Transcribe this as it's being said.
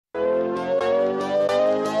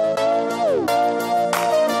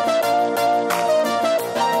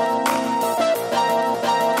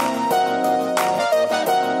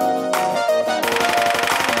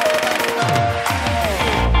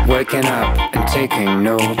Waking up and taking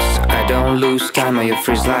notes. I don't lose time or you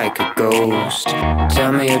freeze like a ghost.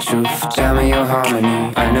 Tell me your truth, tell me your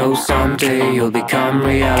harmony. I know someday you'll become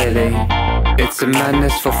reality. It's a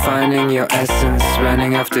madness for finding your essence.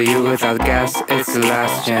 Running after you without gas, it's the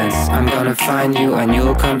last chance. I'm gonna find you and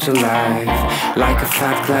you'll come to life, like a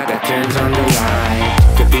fat clap that turns on the light.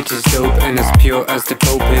 The beat is dope and as pure as the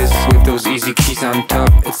Pope is. With those easy keys on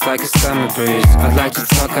top, it's like a summer breeze. I'd like to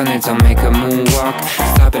talk on it, I'll make a moonwalk.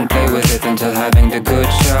 Stop and play with it until having the good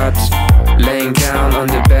shot. Laying down on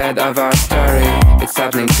the bed of our story. It's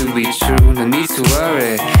happening to be true, no need to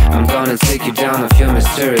worry. I'm gonna take you down off your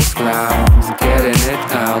mysterious clouds. Getting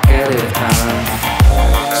it out, get it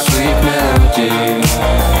out. Sweet melody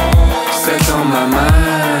set on my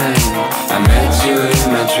mind. I met you in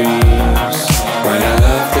my dreams. When I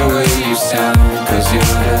love the way you sound, cause you're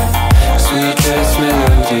the sweetest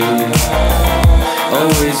melody,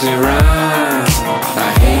 always around. I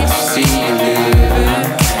hate to see you living,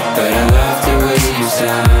 but I love the way you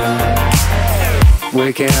sound.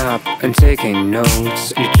 Waking up and taking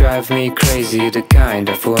notes. You drive me crazy, the kind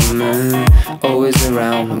of woman always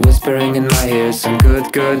around, whispering in my ear some good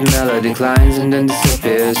melody, climbs and then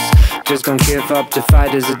disappears. Just don't give up, the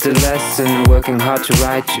fight is the lesson. Working hard to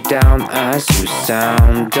write you down as you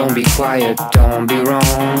sound. Don't be quiet, don't be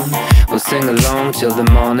wrong. We'll sing along till the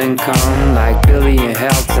morning come. Like Billy and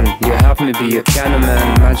Helton, you help me be a piano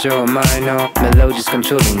man. Major or minor, melodies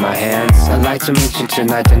controlling my hands. I'd like to meet you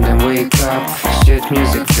tonight and then wake up. Shit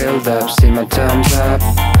music filled up, see my thumbs up.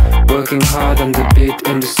 Working hard on the beat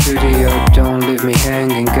in the studio. Don't leave me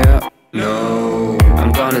hanging, girl. No,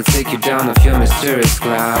 I'm gonna take you down off your mysterious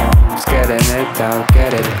clouds. Getting it out,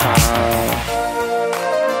 get it out.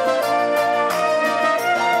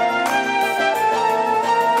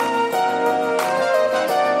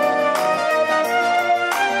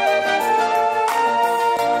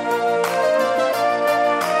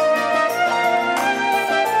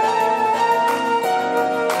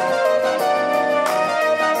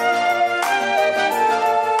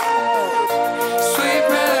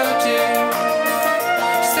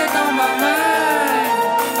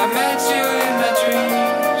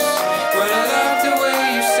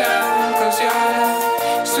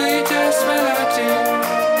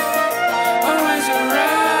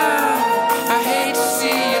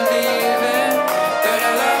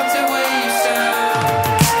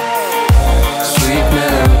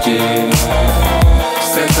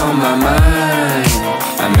 Set on my mind.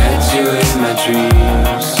 I met you in my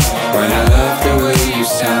dreams. When I love the way you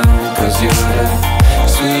sound, cause you're the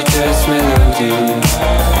sweetest melody,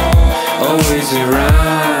 always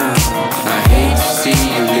around. I hate to see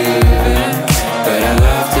you living, but I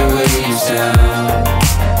love the way you sound.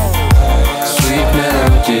 Sweet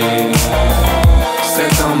melody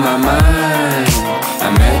set on my mind. I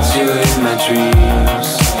met you in my dreams.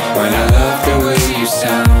 When I love the way you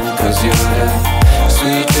sound, cause you're the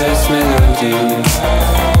sweetest melody,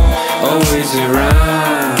 always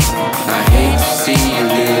around. I hate to see you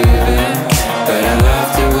living, but I love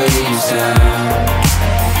the way you sound.